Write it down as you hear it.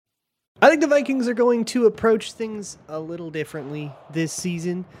I think the Vikings are going to approach things a little differently this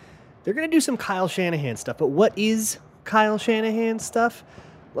season. They're going to do some Kyle Shanahan stuff, but what is Kyle Shanahan stuff?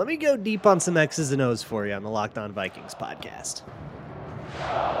 Let me go deep on some X's and O's for you on the Locked On Vikings podcast.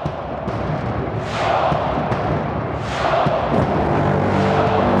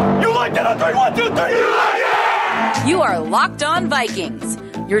 You like that on 3, 1, 2, 3, you like it! You are Locked On Vikings,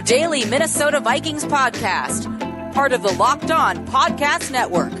 your daily Minnesota Vikings podcast, part of the Locked On Podcast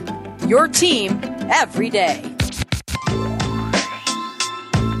Network, your team every day.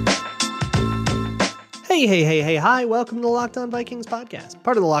 Hey, hi, welcome to the Locked On Vikings podcast,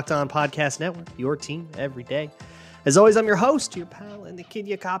 part of the Locked On Podcast Network, your team every day. As always, I'm your host, your pal, and the kid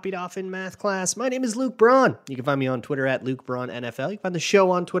you copied off in math class. My name is Luke Braun. You can find me on Twitter at Luke Braun NFL. You can find the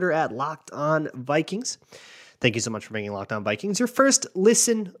show on Twitter at Locked On Vikings. Thank you so much for making Locked On Vikings your first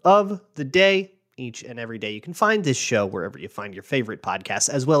listen of the day, each and every day. You can find this show wherever you find your favorite podcasts,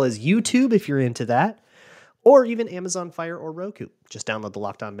 as well as YouTube if you're into that, or even Amazon Fire or Roku. Just download the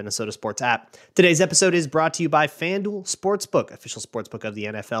Locked On Minnesota Sports app. Today's episode is brought to you by FanDuel Sportsbook, official sportsbook of the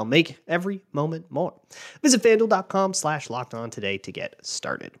NFL. Make every moment more. Visit FanDuel.com/LockedOn today to get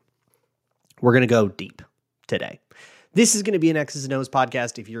started. We're going to go deep today. This is going to be an X's and O's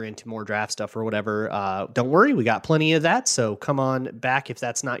podcast if you're into more draft stuff or whatever. Don't worry, we got plenty of that, so come on back if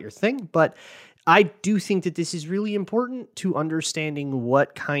that's not your thing. But I do think that this is really important to understanding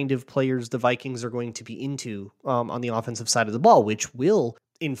what kind of players the Vikings are going to be into on the offensive side of the ball, which will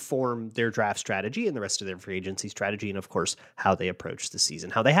inform their draft strategy and the rest of their free agency strategy, and of course, how they approach the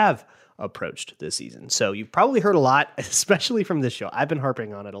season, how they have approached the season. So you've probably heard a lot, especially from this show. I've been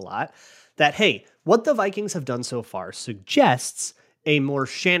harping on it a lot, that, hey, what the Vikings have done so far suggests a more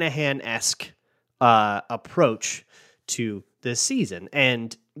Shanahan-esque approach to this season.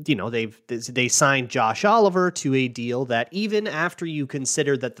 And you know, they signed Josh Oliver to a deal that, even after you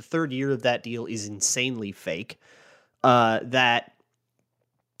consider that the third year of that deal is insanely fake, that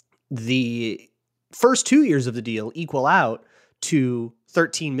the first 2 years of the deal equal out to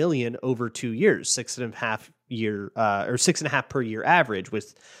 $13 million over 2 years, 6.5 per year average,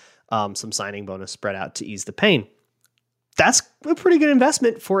 with some signing bonus spread out to ease the pain. That's a pretty good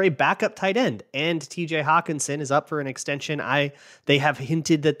investment for a backup tight end. And TJ Hawkinson is up for an extension. They have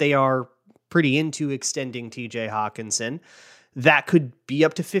hinted that they are pretty into extending TJ Hawkinson. That could be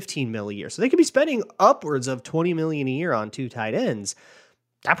up to $15 million a year. So they could be spending upwards of $20 million a year on two tight ends.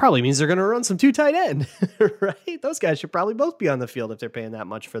 That probably means they're going to run some two tight end, right? Those guys should probably both be on the field if they're paying that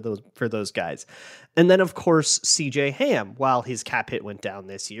much for those guys. And then, of course, CJ Ham, while his cap hit went down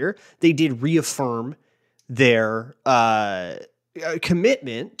this year, they did reaffirm their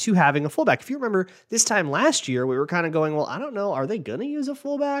commitment to having a fullback. If you remember this time last year, we were kind of going, well, I don't know, are they going to use a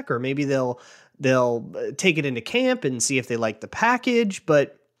fullback? Or maybe they'll take it into camp and see if they like the package.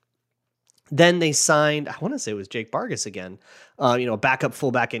 But then they signed, I want to say it was Jake Bargas again, a backup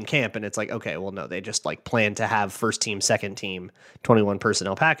fullback in camp. And it's like, okay, well, no, they just like plan to have first team, second team, 21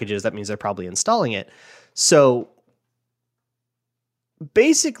 personnel packages. That means they're probably installing it. So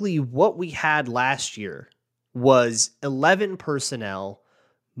basically what we had last year was 11 personnel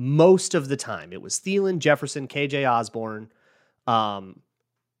most of the time. It was Thielen, Jefferson, KJ Osborne,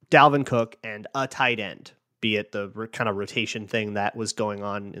 Dalvin Cook, and a tight end, be it the kind of rotation thing that was going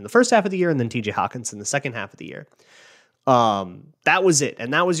on in the first half of the year and then TJ Hawkinson the second half of the year. That was it.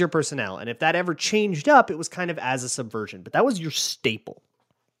 And that was your personnel. And if that ever changed up, it was kind of as a subversion, but that was your staple.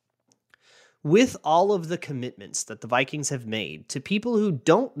 With all of the commitments that the Vikings have made to people who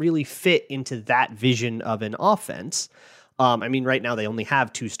don't really fit into that vision of an offense, right now they only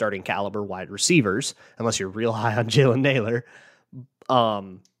have 2 starting caliber wide receivers, unless you're real high on Jalen Naylor,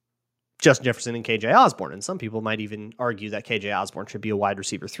 Justin Jefferson and KJ Osborne. And some people might even argue that KJ Osborne should be a wide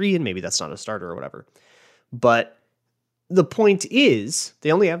receiver 3, and maybe that's not a starter or whatever. But the point is,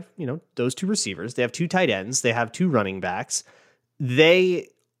 they only have, those 2 receivers. They have 2 tight ends. They have 2 running backs. They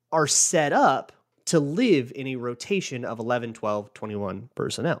are set up to live in a rotation of 11, 12, 21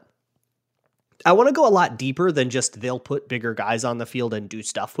 personnel. I want to go a lot deeper than just they'll put bigger guys on the field and do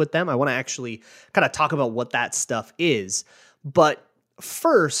stuff with them. I want to actually kind of talk about what that stuff is. But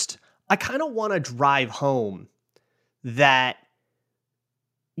first, I kind of want to drive home that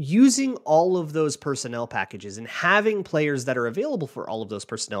using all of those personnel packages and having players that are available for all of those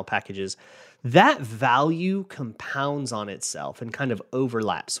personnel packages, that value compounds on itself and kind of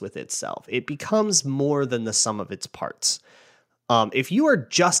overlaps with itself. It becomes more than the sum of its parts. If you are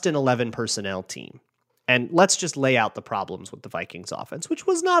just an 11 personnel team, and let's just lay out the problems with the Vikings offense, which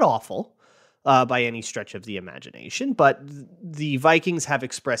was not awful by any stretch of the imagination, but the Vikings have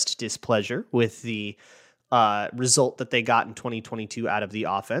expressed displeasure with the result that they got in 2022 out of the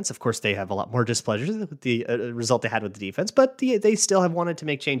offense. Of course, they have a lot more displeasure with the result they had with the defense, but they still have wanted to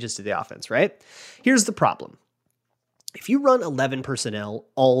make changes to the offense, right? Here's the problem. If you run 11 personnel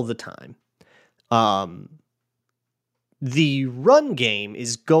all the time, the run game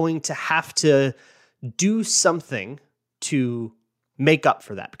is going to have to do something to make up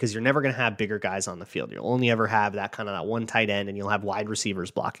for that, because you're never going to have bigger guys on the field. You'll only ever have that one tight end, and you'll have wide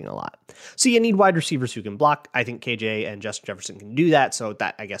receivers blocking a lot. So you need wide receivers who can block. I think KJ and Justin Jefferson can do that, so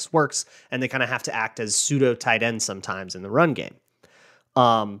that, I guess, works. And they kind of have to act as pseudo tight ends sometimes in the run game.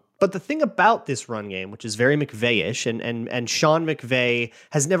 But the thing about this run game, which is very McVay-ish, and Sean McVay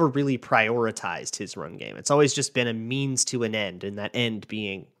has never really prioritized his run game. It's always just been a means to an end, and that end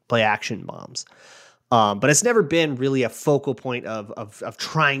being play action bombs. But it's never been really a focal point of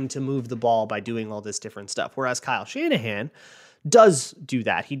trying to move the ball by doing all this different stuff. Whereas Kyle Shanahan does do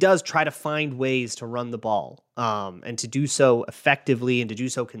that. He does try to find ways to run the ball, and to do so effectively and to do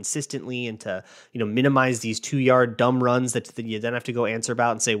so consistently, and to, minimize these 2-yard dumb runs that you then have to go answer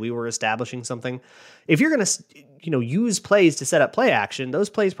about and say, we were establishing something. If you're going to, use plays to set up play action, those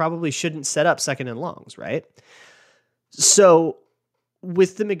plays probably shouldn't set up second and longs, right? So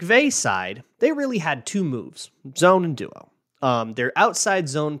with the McVay side, they really had two moves, zone and duo. Their outside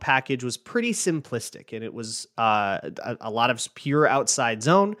zone package was pretty simplistic, and it was a lot of pure outside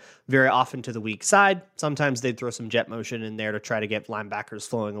zone, very often to the weak side. Sometimes they'd throw some jet motion in there to try to get linebackers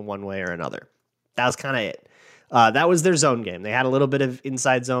flowing in one way or another. That was kind of it. That was their zone game. They had a little bit of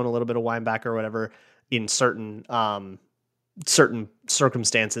inside zone, a little bit of linebacker or whatever in certain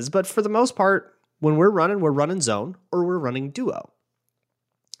circumstances. But for the most part, when we're running zone or we're running duo.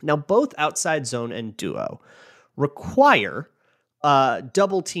 Now, both outside zone and duo require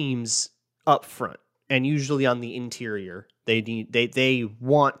double teams up front, and usually on the interior. They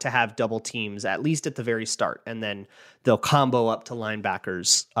want to have double teams, at least at the very start, and then they'll combo up to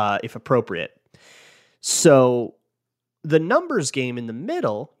linebackers if appropriate. So the numbers game in the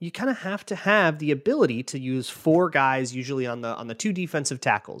middle, you kind of have to have the ability to use 4 guys, usually on the 2 defensive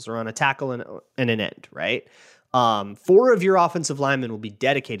tackles, or on a tackle and an end, right? 4 of your offensive linemen will be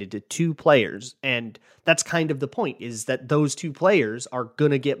dedicated to 2 players. And that's kind of the point, is that those 2 players are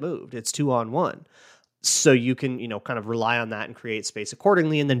going to get moved. It's 2-on-1. So you can, kind of rely on that and create space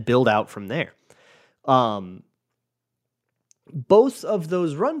accordingly and then build out from there. Both of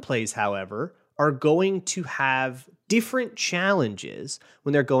those run plays, however, are going to have different challenges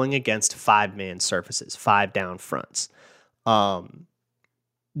when they're going against 5-man surfaces, 5 down fronts.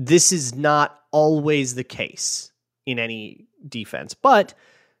 This is not always the case in any defense, but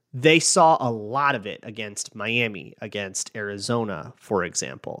they saw a lot of it against Miami, against Arizona, for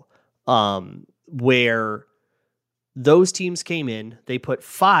example, where those teams came in, they put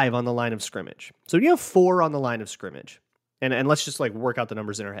 5 on the line of scrimmage. So you have 4 on the line of scrimmage, and let's just work out the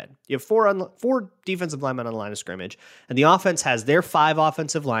numbers in our head. You have 4 defensive linemen on the line of scrimmage, and the offense has their 5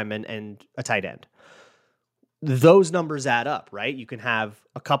 offensive linemen and a tight end. Those numbers add up, right? You can have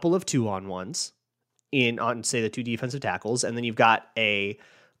a couple of 2-on-1s on, say, the 2 defensive tackles, and then you've got a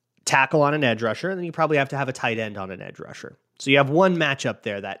tackle on an edge rusher, and then you probably have to have a tight end on an edge rusher. So you have one matchup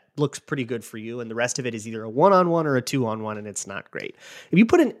there that looks pretty good for you, and the rest of it is either a 1-on-1 or a 2-on-1, and it's not great. If you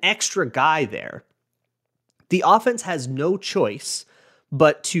put an extra guy there, the offense has no choice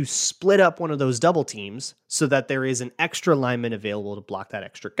but to split up one of those double teams so that there is an extra lineman available to block that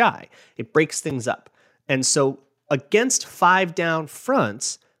extra guy. It breaks things up. And so against 5 down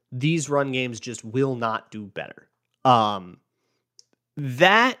fronts, these run games just will not do better.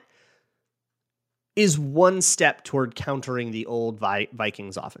 That is one step toward countering the old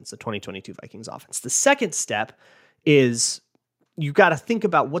Vikings offense, the 2022 Vikings offense. The second step is you got to think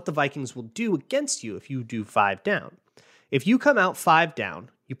about what the Vikings will do against you if you do 5 down. If you come out 5 down,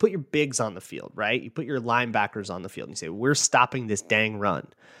 you put your bigs on the field, right? You put your linebackers on the field and you say, we're stopping this dang run.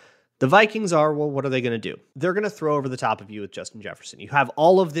 The Vikings are, well, what are they going to do? They're going to throw over the top of you with Justin Jefferson. You have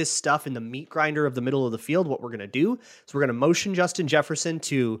all of this stuff in the meat grinder of the middle of the field. What we're going to do is we're going to motion Justin Jefferson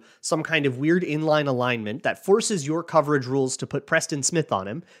to some kind of weird inline alignment that forces your coverage rules to put Preston Smith on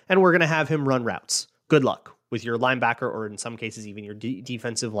him, and we're going to have him run routes. Good luck with your linebacker, or in some cases even your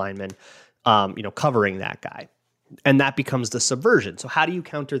defensive lineman, covering that guy. And that becomes the subversion. So how do you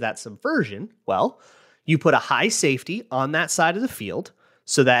counter that subversion? Well, you put a high safety on that side of the field,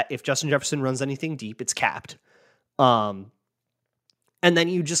 so that if Justin Jefferson runs anything deep, it's capped. And then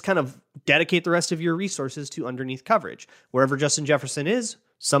you just kind of dedicate the rest of your resources to underneath coverage. Wherever Justin Jefferson is,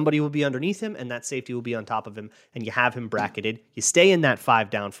 somebody will be underneath him, and that safety will be on top of him, and you have him bracketed. You stay in that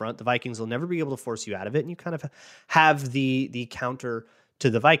 5 down front. The Vikings will never be able to force you out of it, and you kind of have the counter to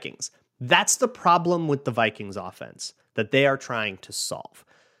the Vikings. That's the problem with the Vikings offense that they are trying to solve.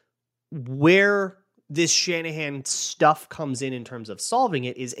 Where this Shanahan stuff comes in terms of solving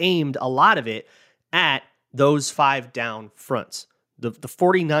it is aimed, a lot of it, at those 5 down fronts. The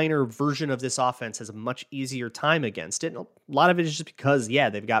 49er version of this offense has a much easier time against it. And a lot of it is just because,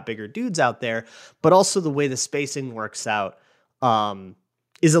 they've got bigger dudes out there, but also the way the spacing works out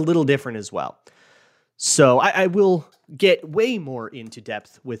is a little different as well. So I will get way more into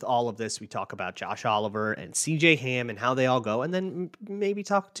depth with all of this. We talk about Josh Oliver and CJ Ham and how they all go, and then maybe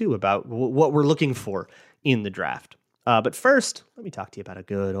talk too about what we're looking for in the draft. But first, let me talk to you about a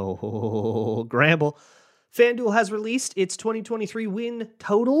good old Gramble. FanDuel has released its 2023 win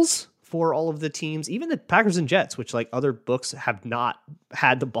totals for all of the teams, even the Packers and Jets, which like other books have not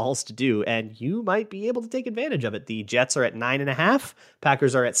had the balls to do, and you might be able to take advantage of it. The Jets are at 9.5,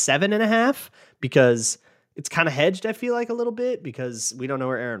 Packers are at 7.5, because it's kind of hedged, I feel like, a little bit, because we don't know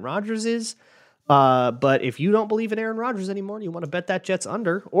where Aaron Rodgers is. But if you don't believe in Aaron Rodgers anymore and you want to bet that Jets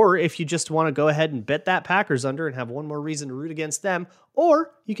under, or if you just want to go ahead and bet that Packers under and have one more reason to root against them,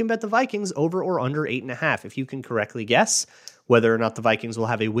 or you can bet the Vikings over or under 8.5. If you can correctly guess whether or not the Vikings will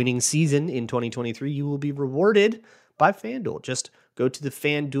have a winning season in 2023, you will be rewarded by FanDuel. Just go to the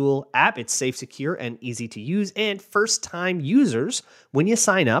FanDuel app. It's safe, secure, and easy to use. And first-time users, when you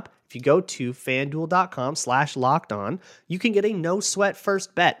sign up, if you go to FanDuel.com/lockedon, you can get a no-sweat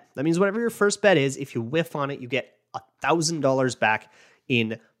first bet. That means whatever your first bet is, if you whiff on it, you get $1,000 back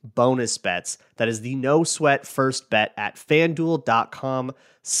in bonus bets. That is the no-sweat first bet at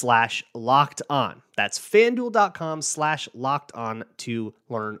FanDuel.com/lockedon. That's FanDuel.com/lockedon to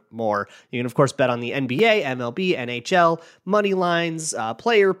learn more. You can, of course, bet on the NBA, MLB, NHL, money lines,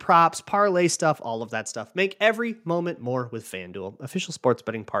 player props, parlay stuff, all of that stuff. Make every moment more with FanDuel, official sports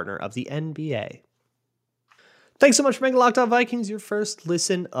betting partner of the NBA. Thanks so much for making Locked On Vikings your first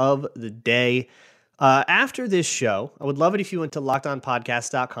listen of the day. After this show, I would love it if you went to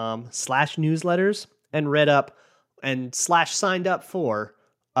lockedonpodcast.com/newsletters and read up and /signed up for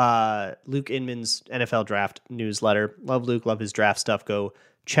Luke Inman's NFL draft newsletter. Love Luke, love his draft stuff. Go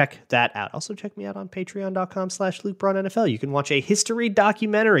check that out. Also check me out on patreon.com/LukeBraunNFL. You can watch a history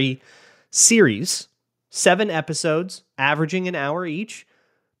documentary series, 7 episodes, averaging an hour each,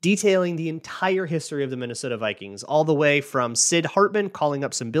 detailing the entire history of the Minnesota Vikings, all the way from Sid Hartman calling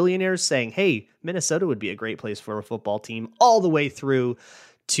up some billionaires saying, hey, Minnesota would be a great place for a football team, all the way through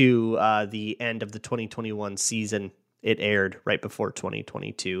to the end of the 2021 season. It aired right before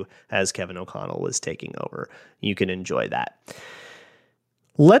 2022 as Kevin O'Connell was taking over. You can enjoy that.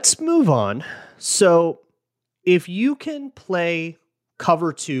 Let's move on. So if you can play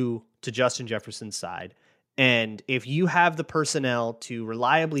cover 2 to Justin Jefferson's side, and if you have the personnel to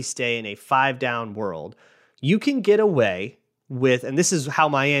reliably stay in a 5-down world, you can get away with, and this is how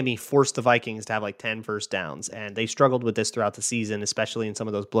Miami forced the Vikings to have like 10 first downs, and they struggled with this throughout the season, especially in some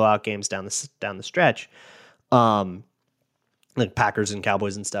of those blowout games down the stretch, like Packers and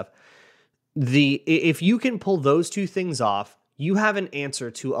Cowboys and stuff. If you can pull those two things off, you have an answer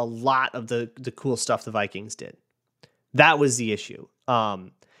to a lot of the cool stuff the Vikings did. That was the issue.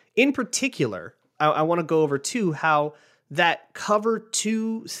 In particular, I want to go over too how that cover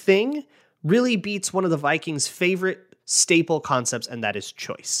 2 thing really beats one of the Vikings' favorite staple concepts, and that is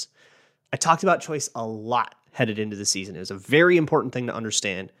choice. I talked about choice a lot headed into the season. It was a very important thing to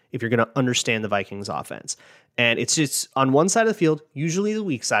understand if you're going to understand the Vikings offense. And it's just on one side of the field, usually the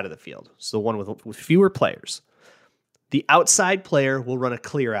weak side of the field. So the one with fewer players. The outside player will run a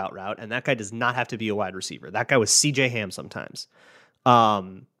clear out route, and that guy does not have to be a wide receiver. That guy was CJ Ham sometimes.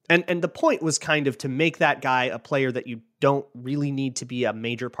 And the point was kind of to make that guy a player that you don't really need to be a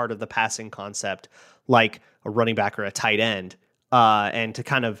major part of the passing concept, like a running back or a tight end, and to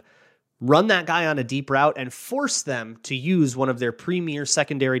kind of run that guy on a deep route and force them to use one of their premier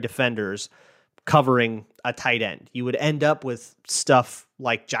secondary defenders covering a tight end. You would end up with stuff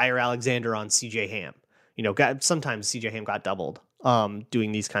like Jair Alexander on CJ Ham. You know, sometimes CJ Ham got doubled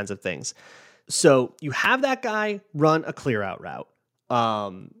doing these kinds of things. So you have that guy run a clear out route.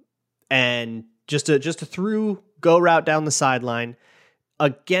 And just a through go route down the sideline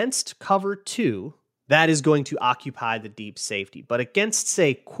against cover 2, that is going to occupy the deep safety. But against,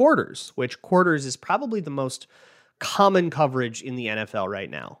 say, quarters, which quarters is probably the most common coverage in the NFL right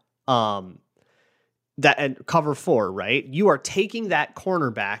now. That and cover 4, right? You are taking that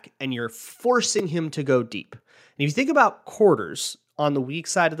cornerback and you're forcing him to go deep. And if you think about quarters on the weak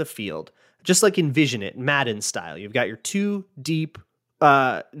side of the field, just like envision it, Madden style, you've got your 2 deep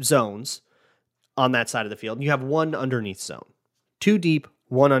zones on that side of the field, and you have 1 underneath zone. 2 deep,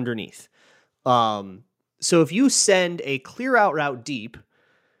 1 underneath. So if you send a clear out route deep,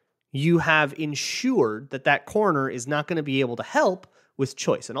 you have ensured that that corner is not going to be able to help with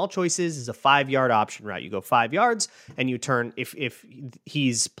choice. And all choice is a 5-yard option route. You go 5 yards and you turn, if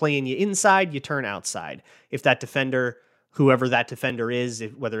he's playing you inside, you turn outside. If that defender, whoever that defender is,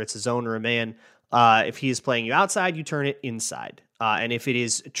 whether it's a zone or a man, if he is playing you outside, you turn it inside. And if it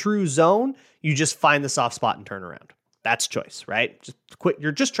is true zone, you just find the soft spot and turn around. That's choice, right? Just quick.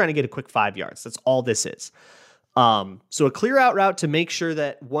 You're just trying to get a quick 5 yards. That's all this is. So a clear out route to make sure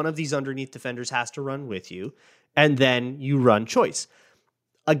that one of these underneath defenders has to run with you, and then you run choice.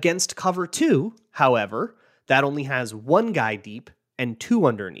 Against cover 2, however, that only has one guy deep and 2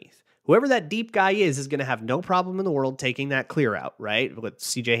 underneath. Whoever that deep guy is going to have no problem in the world taking that clear out, right? With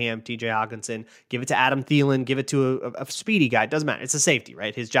CJ Ham, TJ Hawkinson, give it to Adam Thielen, give it to a speedy guy. It doesn't matter. It's a safety,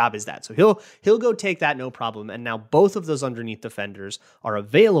 right? His job is that. So he'll go take that, no problem. And now both of those underneath defenders are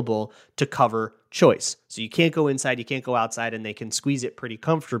available to cover choice. So you can't go inside, you can't go outside, and they can squeeze it pretty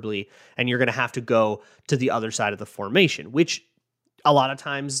comfortably. And you're going to have to go to the other side of the formation, which a lot of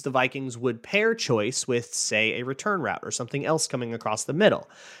times the Vikings would pair choice with, say, a return route or something else coming across the middle.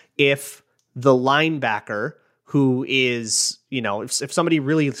 If the linebacker who is, if somebody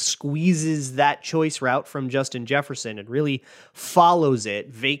really squeezes that choice route from Justin Jefferson and really follows it,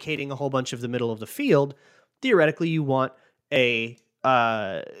 vacating a whole bunch of the middle of the field, theoretically you want a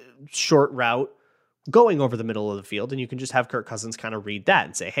short route going over the middle of the field, and you can just have Kirk Cousins kind of read that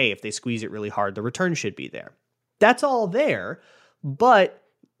and say, hey, if they squeeze it really hard, the return should be there. That's all there. But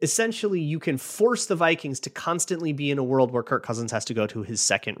essentially, you can force the Vikings to constantly be in a world where Kirk Cousins has to go to his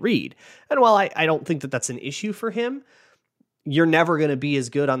second read. And while I don't think that that's an issue for him, you're never going to be as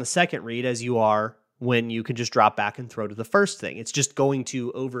good on the second read as you are when you can just drop back and throw to the first thing. It's just going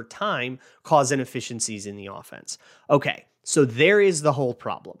to, over time, cause inefficiencies in the offense. Okay, so there is the whole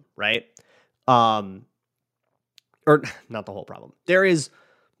problem, right? Or not the whole problem. There is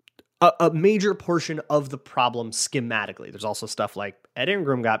a major portion of the problem schematically. There's also stuff like Ed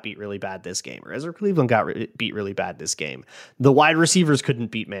Ingram got beat really bad this game, or Ezra Cleveland got beat really bad this game. The wide receivers couldn't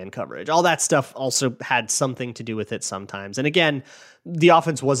beat man coverage. All that stuff also had something to do with it sometimes. And again, the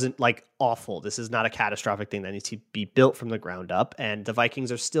offense wasn't like awful. This is not a catastrophic thing that needs to be built from the ground up. And the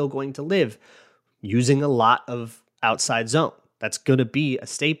Vikings are still going to live using a lot of outside zone. That's going to be a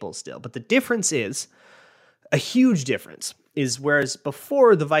staple still. But the difference is, a huge difference, is whereas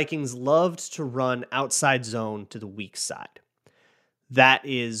before the Vikings loved to run outside zone to the weak side. That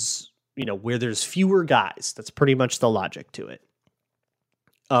is, where there's fewer guys. That's pretty much the logic to it.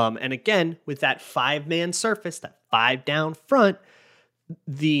 And again, with that 5-man surface, that 5 down front,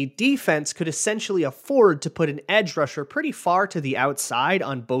 the defense could essentially afford to put an edge rusher pretty far to the outside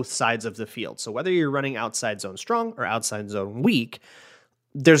on both sides of the field. So whether you're running outside zone strong or outside zone weak,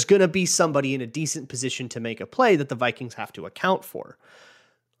 there's going to be somebody in a decent position to make a play that the Vikings have to account for.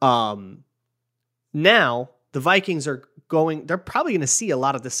 Now, the Vikings they're probably going to see a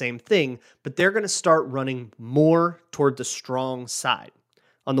lot of the same thing, but they're going to start running more toward the strong side.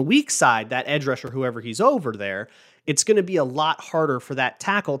 On the weak side, that edge rusher, whoever he's over there, it's going to be a lot harder for that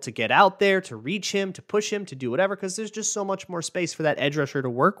tackle to get out there, to reach him, to push him, to do whatever, because there's just so much more space for that edge rusher to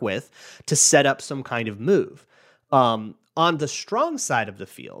work with to set up some kind of move. On the strong side of the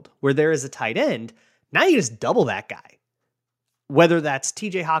field, where there is a tight end, now you just double that guy. Whether that's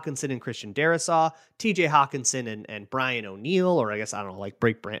TJ Hawkinson and Christian Darrisaw, TJ Hawkinson and Brian O'Neill, or I guess, I don't know, like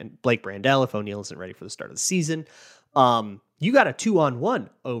Blake Brandell if O'Neill isn't ready for the start of the season. You got a 2-on-1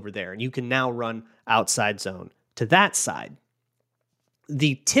 over there, and you can now run outside zone to that side.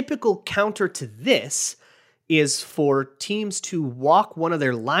 The typical counter to this is for teams to walk one of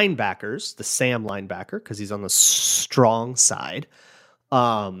their linebackers, the Sam linebacker, because he's on the strong side,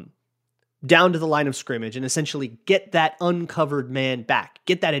 down to the line of scrimmage and essentially get that uncovered man back,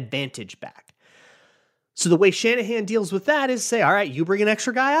 get that advantage back. So the way Shanahan deals with that is say, all right, you bring an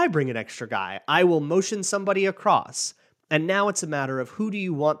extra guy, I bring an extra guy. I will motion somebody across. And now it's a matter of who do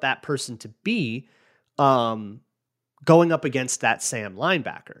you want that person to be going up against that Sam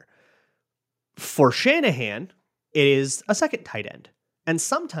linebacker. For Shanahan, it is a second tight end. And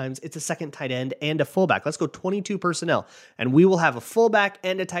sometimes it's a second tight end and a fullback. Let's go 22 personnel. And we will have a fullback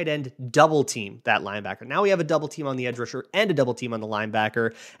and a tight end double team that linebacker. Now we have a double team on the edge rusher and a double team on the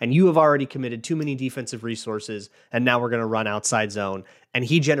linebacker. And you have already committed too many defensive resources. And now we're going to run outside zone. And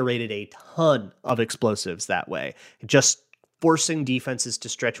he generated a ton of explosives that way. Just forcing defenses to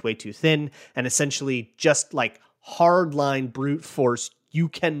stretch way too thin. And essentially just like hardline brute force. You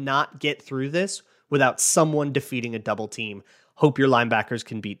cannot get through this without someone defeating a double team. Hope your linebackers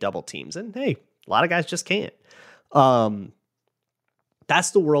can beat double teams. And hey, a lot of guys just can't.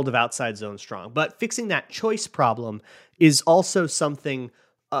 That's the world of outside zone strong. But fixing that choice problem is also something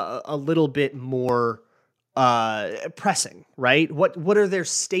a little bit more pressing, right? What are their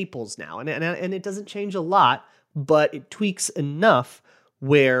staples now? And it doesn't change a lot, but it tweaks enough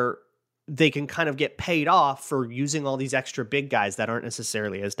where they can kind of get paid off for using all these extra big guys that aren't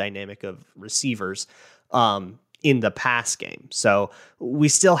necessarily as dynamic of receivers in the pass game. So we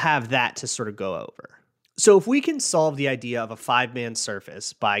still have that to sort of go over. So if we can solve the idea of a 5-man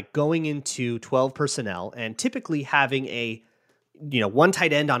surface by going into 12 personnel and typically having a, one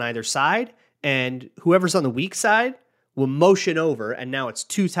tight end on either side, and whoever's on the weak side will motion over, and now it's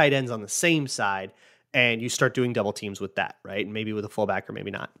 2 tight ends on the same side, and you start doing double teams with that, right? And maybe with a fullback or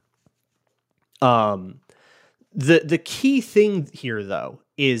maybe not. The key thing here, though,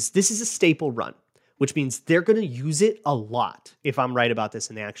 is this is a staple run, which means they're going to use it a lot, if I'm right about this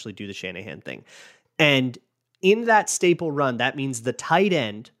and they actually do the Shanahan thing. And in that staple run, that means the tight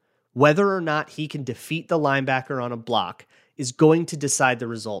end, whether or not he can defeat the linebacker on a block, is going to decide the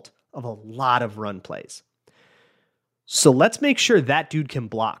result of a lot of run plays. So let's make sure that dude can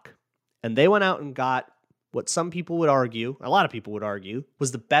block. And they went out and got what some people would argue, a lot of people would argue,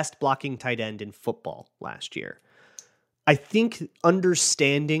 was the best blocking tight end in football last year. I think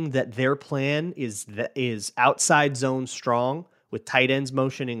understanding that their plan is outside zone strong with tight ends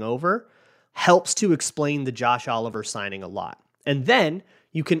motioning over helps to explain the Josh Oliver signing a lot. And then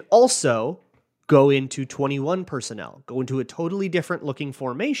you can also go into 21 personnel, go into a totally different looking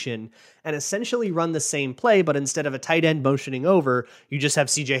formation and essentially run the same play, but instead of a tight end motioning over, you just have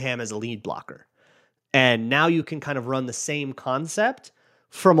CJ Ham as a lead blocker. And now you can kind of run the same concept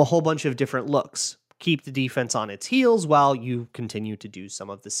from a whole bunch of different looks. Keep the defense on its heels while you continue to do some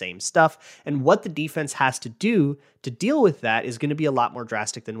of the same stuff. And what the defense has to do to deal with that is going to be a lot more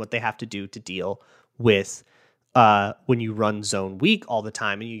drastic than what they have to do to deal with when you run zone weak all the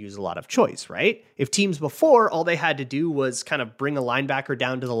time and you use a lot of choice, right? If teams before, all they had to do was kind of bring a linebacker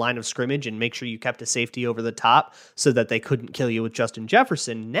down to the line of scrimmage and make sure you kept a safety over the top so that they couldn't kill you with Justin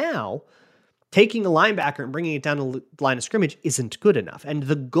Jefferson. Now, taking a linebacker and bringing it down to the line of scrimmage isn't good enough. And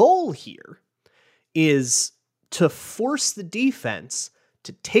the goal here is to force the defense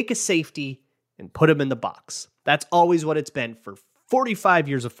to take a safety and put him in the box. That's always what it's been for 45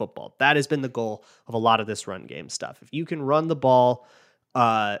 years of football. That has been the goal of a lot of this run game stuff. If you can run the ball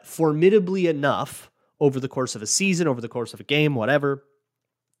formidably enough over the course of a season, over the course of a game, whatever,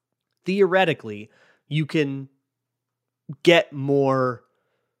 theoretically, you can get more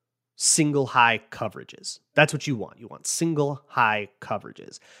single high coverages. That's what you want. You want single high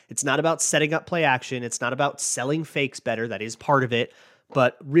coverages. It's not about setting up play action. It's not about selling fakes better. That is part of it.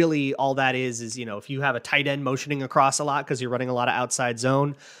 But really all that is, if you have a tight end motioning across a lot because you're running a lot of outside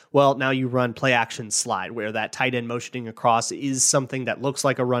zone, well, now you run play action slide where that tight end motioning across is something that looks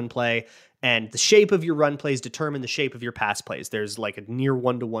like a run play. And the shape of your run plays determine the shape of your pass plays. There's like a near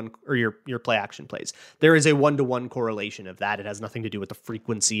 1-to-1, or your play action plays. There is a 1-to-1 correlation of that. It has nothing to do with the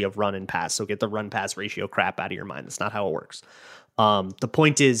frequency of run and pass. So get the run pass ratio crap out of your mind. That's not how it works. The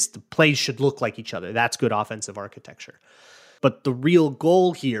point is the plays should look like each other. That's good offensive architecture. But the real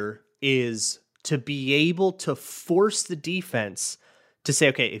goal here is to be able to force the defense to say,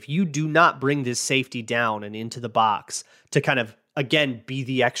 okay, if you do not bring this safety down and into the box to kind of, again, be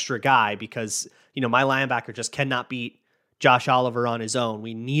the extra guy because, my linebacker just cannot beat Josh Oliver on his own.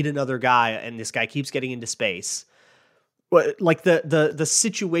 We need another guy, and this guy keeps getting into space. Like the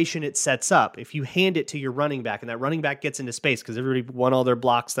situation it sets up, if you hand it to your running back and that running back gets into space because everybody won all their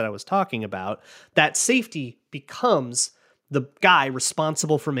blocks that I was talking about, that safety becomes the guy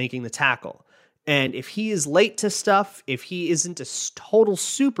responsible for making the tackle. And if he is late to stuff, if he isn't a total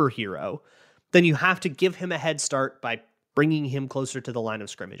superhero, then you have to give him a head start by bringing him closer to the line of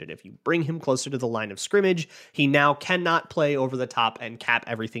scrimmage. And if you bring him closer to the line of scrimmage, he now cannot play over the top and cap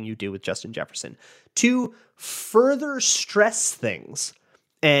everything you do with Justin Jefferson. To further stress things,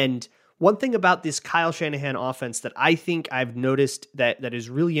 and one thing about this Kyle Shanahan offense that I think I've noticed that is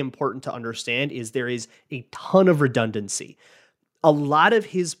really important to understand is there is a ton of redundancy. A lot of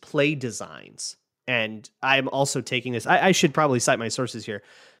his play designs, and I'm also taking this, I should probably cite my sources here,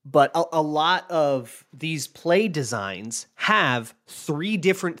 but a lot of these play designs have 3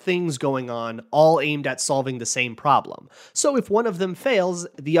 different things going on, all aimed at solving the same problem. So if one of them fails,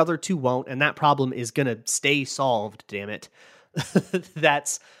 the other 2 won't, and that problem is going to stay solved, damn it.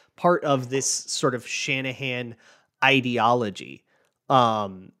 That's part of this sort of Shanahan ideology.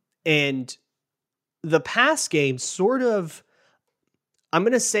 And the pass game sort of, I'm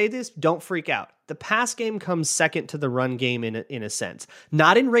going to say this, don't freak out. The pass game comes second to the run game in a sense.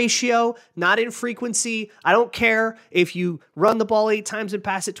 Not in ratio, not in frequency. I don't care if you run the ball 8 times and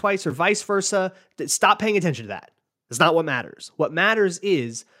pass it twice or vice versa. Stop paying attention to that. That's not what matters. What matters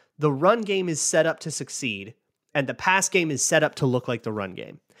is the run game is set up to succeed, and the pass game is set up to look like the run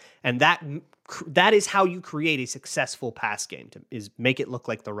game. And that is how you create a successful pass game, is make it look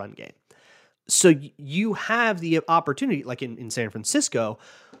like the run game. So you have the opportunity, like in San Francisco,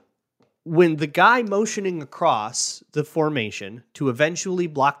 when the guy motioning across the formation to eventually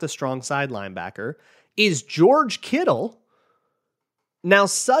block the strong side linebacker is George Kittle. Now,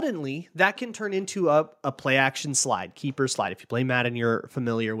 suddenly, that can turn into a play action slide, keeper slide. If you play Madden, you're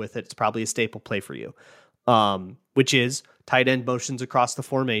familiar with it. It's probably a staple play for you, which is tight end motions across the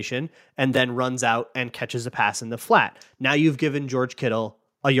formation and then runs out and catches a pass in the flat. Now you've given George Kittle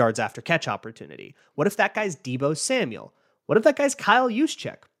a yards after catch opportunity. What if that guy's Deebo Samuel? What if that guy's Kyle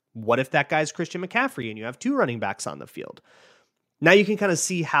Juszczyk? What if that guy's Christian McCaffrey and you have two running backs on the field? Now you can kind of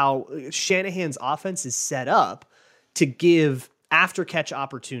see how Shanahan's offense is set up to give after catch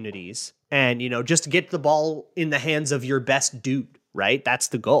opportunities and, just to get the ball in the hands of your best dude, right? That's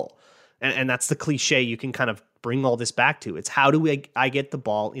the goal. And that's the cliche you can kind of bring all this back to. It's how do I get the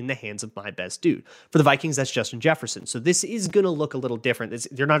ball in the hands of my best dude? For the Vikings, that's Justin Jefferson. So this is going to look a little different.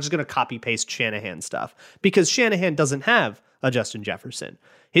 They're not just going to copy paste Shanahan stuff because Shanahan doesn't have a Justin Jefferson.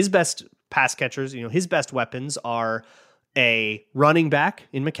 His best pass catchers, his best weapons are a running back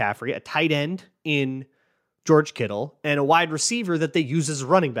in McCaffrey, a tight end in George Kittle, and a wide receiver that they use as a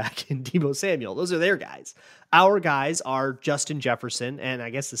running back in Deebo Samuel. Those are their guys. Our guys are Justin Jefferson, and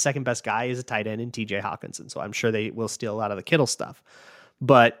I guess the second best guy is a tight end in TJ Hawkinson, so I'm sure they will steal a lot of the Kittle stuff.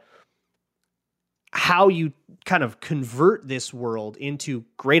 But how you kind of convert this world into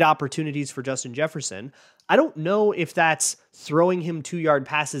great opportunities for Justin Jefferson, I don't know if that's throwing him 2-yard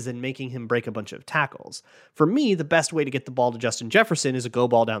passes and making him break a bunch of tackles. For me, the best way to get the ball to Justin Jefferson is a go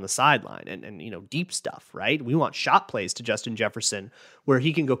ball down the sideline and deep stuff, right? We want shot plays to Justin Jefferson where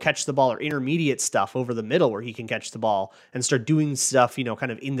he can go catch the ball, or intermediate stuff over the middle where he can catch the ball and start doing stuff,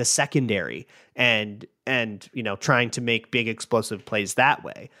 kind of in the secondary and trying to make big explosive plays that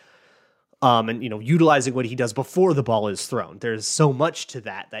way. Utilizing what he does before the ball is thrown. There's so much to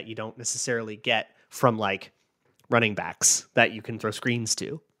that you don't necessarily get from like running backs that you can throw screens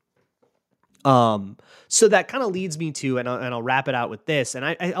to. So that kind of leads me to, and I'll wrap it out with this, and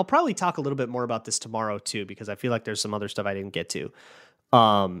I'll probably talk a little bit more about this tomorrow too, because I feel like there's some other stuff I didn't get to.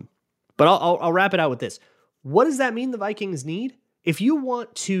 But I'll wrap it out with this. What does that mean the Vikings need? If you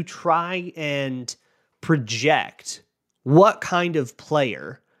want to try and project what kind of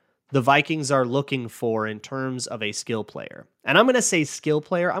player the Vikings are looking for in terms of a skill player. And I'm going to say skill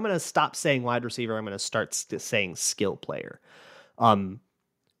player. I'm going to stop saying wide receiver. I'm going to start saying skill player.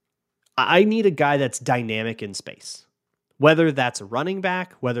 I need a guy that's dynamic in space. Whether that's a running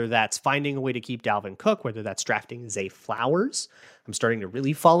back, whether that's finding a way to keep Dalvin Cook, whether that's drafting Zay Flowers. I'm starting to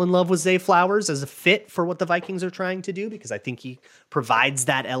really fall in love with Zay Flowers as a fit for what the Vikings are trying to do because I think he provides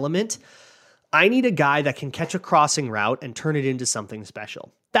that element. I need a guy that can catch a crossing route and turn it into something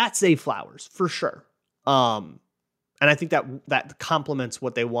special. That's Zay Flowers for sure. And I think that complements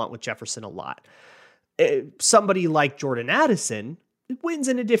what they want with Jefferson a lot. Somebody like Jordan Addison wins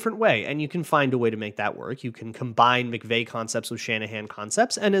in a different way, and you can find a way to make that work. You can combine McVay concepts with Shanahan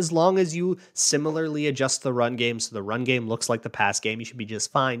concepts, and as long as you similarly adjust the run game so the run game looks like the pass game, you should be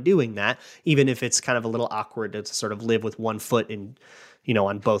just fine doing that, even if it's kind of a little awkward to sort of live with one foot in,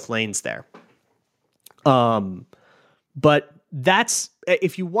 on both lanes there. But that's,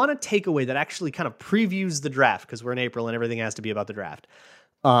 if you want a takeaway that actually kind of previews the draft, because we're in April and everything has to be about the draft,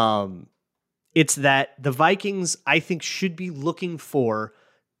 it's that the Vikings, I think, should be looking for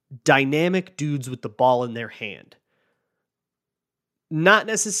dynamic dudes with the ball in their hand. Not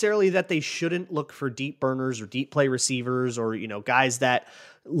necessarily that they shouldn't look for deep burners or deep play receivers or, guys that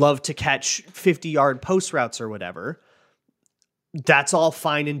love to catch 50-yard post routes or whatever. That's all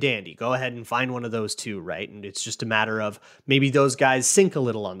fine and dandy. Go ahead and find one of those too, right? And it's just a matter of maybe those guys sink a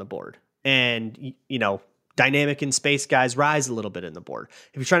little on the board and, dynamic in space guys rise a little bit in the board.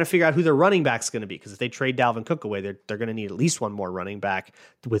 If you're trying to figure out who their running back's going to be, because if they trade Dalvin Cook away, they're going to need at least one more running back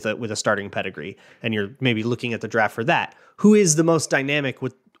with a starting pedigree. And you're maybe looking at the draft for that. Who is the most dynamic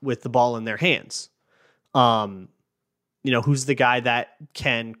with the ball in their hands? Who's the guy that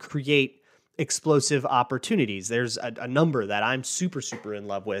can create explosive opportunities? There's a number that I'm super, super in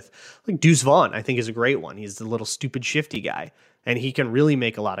love with. Like Deuce Vaughn, I think, is a great one. He's the little stupid shifty guy, and he can really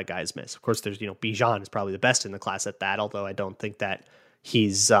make a lot of guys miss. Of course, there's, Bijan is probably the best in the class at that, although I don't think that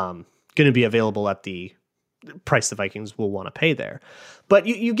he's going to be available at the price the Vikings will want to pay there. But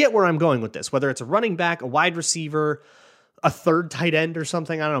you get where I'm going with this, whether it's a running back, a wide receiver, a third tight end or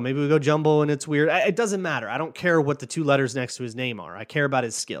something. I don't know. Maybe we go jumbo and it's weird. It doesn't matter. I don't care what the 2 letters next to his name are. I care about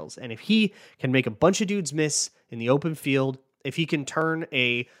his skills. And if he can make a bunch of dudes miss in the open field, if he can turn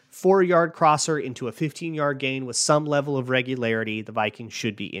a 4-yard crosser into a 15-yard gain with some level of regularity, the Vikings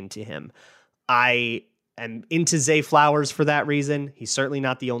should be into him. I am into Zay Flowers for that reason. He's certainly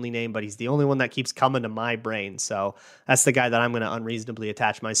not the only name, but he's the only one that keeps coming to my brain. So that's the guy that I'm going to unreasonably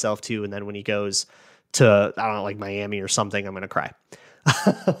attach myself to. And then when he goes to, I don't know, like Miami or something, I'm going to cry.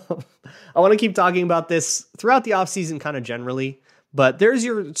 I want to keep talking about this throughout the offseason kind of generally, but there's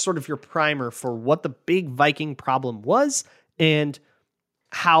your sort of your primer for what the big Viking problem was and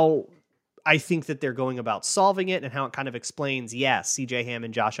how I think that they're going about solving it and how it kind of explains, yes, CJ Ham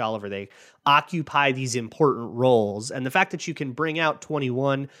and Josh Oliver, they occupy these important roles. And the fact that you can bring out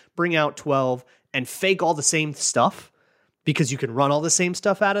 21, bring out 12 and fake all the same stuff because you can run all the same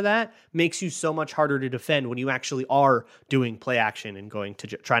stuff out of that makes you so much harder to defend when you actually are doing play action and going to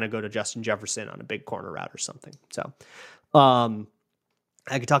trying to go to Justin Jefferson on a big corner route or something. So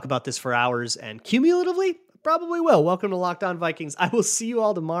I could talk about this for hours and cumulatively probably will. Welcome to Locked On Vikings. I will see you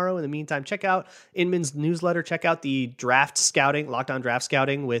all tomorrow. In the meantime, check out Inman's newsletter. Check out the draft scouting, Locked On Draft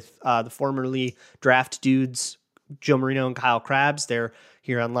Scouting with the formerly draft dudes, Joe Marino and Kyle Krabs. They're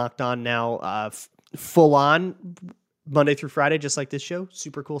here on Locked On now, full on Monday through Friday, just like this show.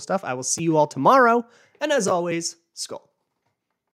 Super cool stuff. I will see you all tomorrow. And as always, Skull.